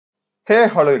Hey,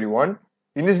 hello everyone.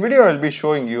 In this video, I'll be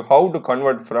showing you how to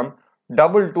convert from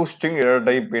double to string data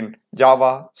type in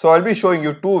Java. So I'll be showing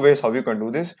you two ways how you can do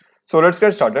this. So let's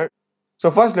get started. So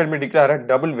first, let me declare a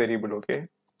double variable. Okay.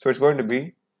 So it's going to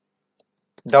be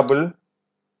double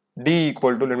d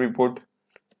equal to, let me put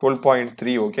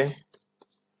 12.3. Okay.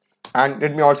 And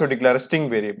let me also declare a string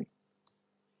variable.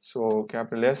 So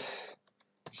capital S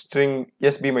string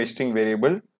S be my string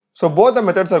variable. So both the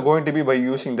methods are going to be by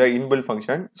using the inbuilt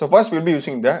function. So first we'll be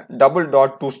using the double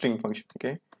dot toString function.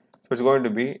 Okay, so it's going to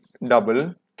be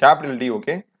double capital D.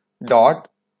 Okay, dot,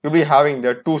 you'll be having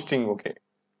the toString. Okay,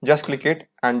 just click it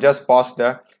and just pass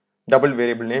the double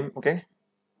variable name. Okay,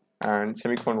 and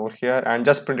semicolon over here and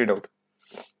just print it out.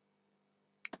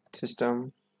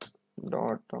 System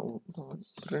dot out dot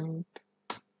print.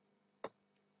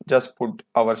 Just put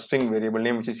our string variable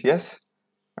name, which is yes,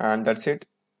 and that's it.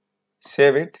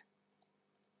 Save it,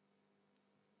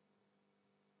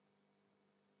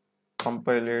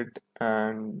 compile it,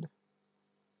 and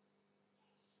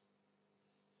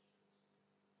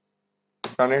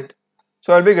run it.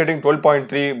 So I'll be getting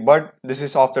 12.3, but this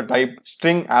is of the type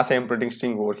string as I am printing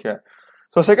string over here.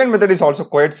 So second method is also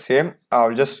quite same.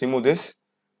 I'll just remove this.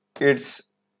 It's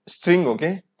string.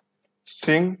 Okay,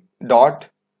 string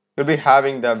dot, you'll be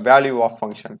having the value of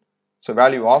function. So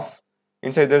value of,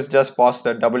 inside this just pass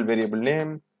the double variable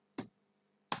name,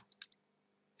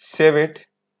 save it,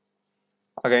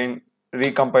 again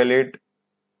recompile it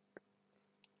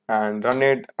and run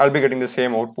it. I'll be getting the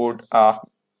same output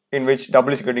in which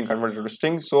double is getting converted to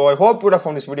string. So I hope you would have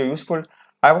found this video useful.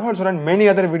 I've also done many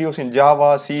other videos in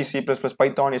Java, C, C++,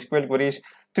 Python, SQL queries,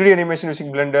 3D animation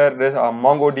using Blender,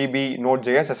 MongoDB,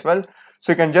 Node.js as well.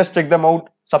 So you can just check them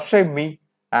out, subscribe me,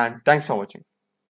 and thanks for watching.